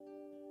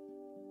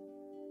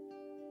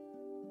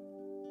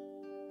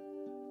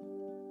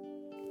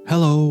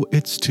Hello,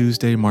 it's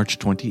Tuesday, March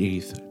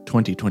 28th,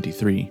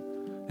 2023,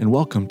 and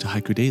welcome to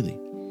Haiku Daily,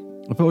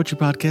 a poetry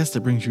podcast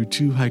that brings you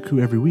 2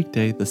 haiku every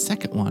weekday, the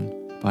second one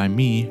by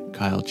me,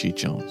 Kyle G.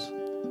 Jones.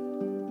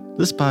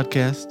 This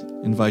podcast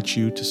invites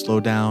you to slow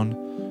down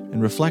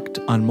and reflect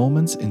on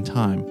moments in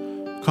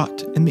time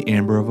caught in the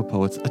amber of a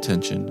poet's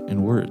attention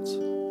and words.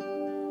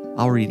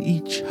 I'll read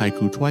each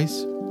haiku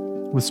twice,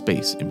 with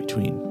space in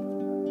between.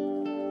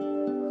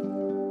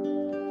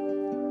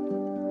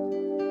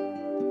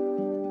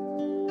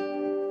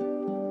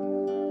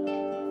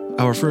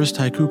 Our first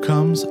haiku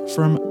comes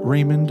from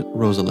Raymond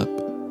Rosalip.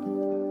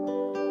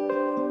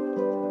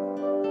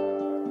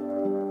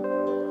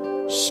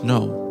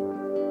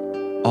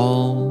 Snow,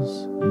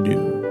 all's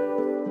new.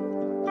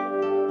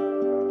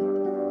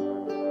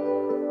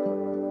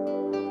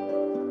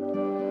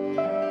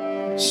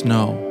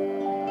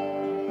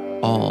 Snow,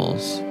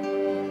 all's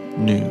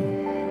new.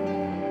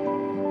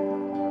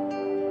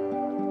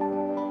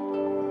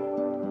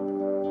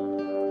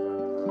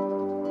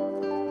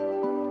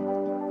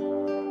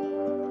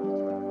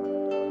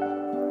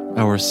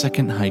 Our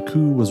second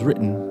haiku was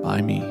written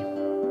by me.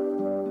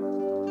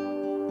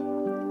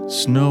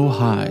 Snow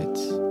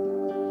hides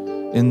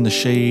in the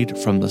shade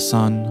from the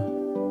sun,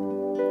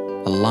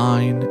 a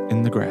line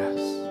in the grass.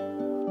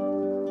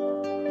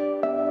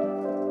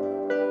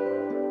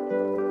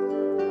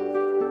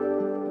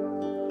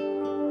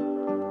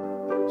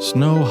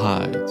 Snow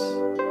hides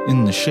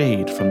in the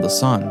shade from the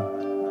sun,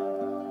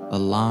 a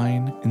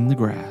line in the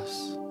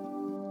grass.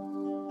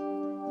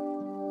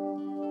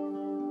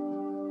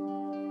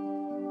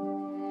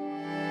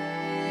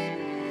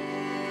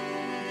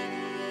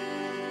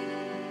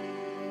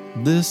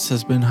 This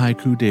has been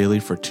Haiku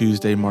Daily for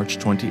Tuesday, March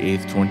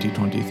 28th,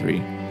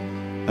 2023.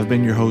 I've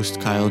been your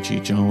host, Kyle G.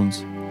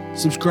 Jones.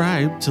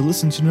 Subscribe to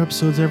listen to new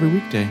episodes every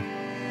weekday.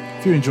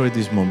 If you enjoyed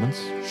these moments,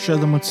 share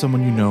them with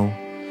someone you know,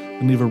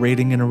 and leave a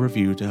rating and a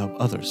review to help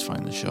others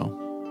find the show.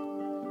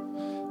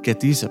 Get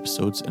these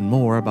episodes and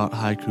more about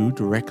haiku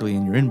directly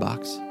in your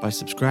inbox by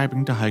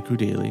subscribing to Haiku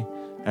Daily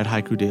at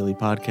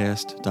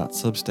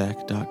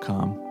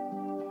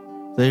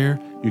haikudailypodcast.substack.com. There,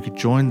 you could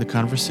join the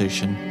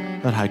conversation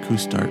that haiku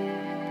start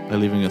by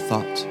leaving a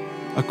thought,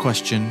 a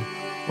question,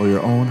 or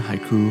your own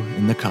haiku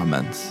in the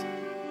comments.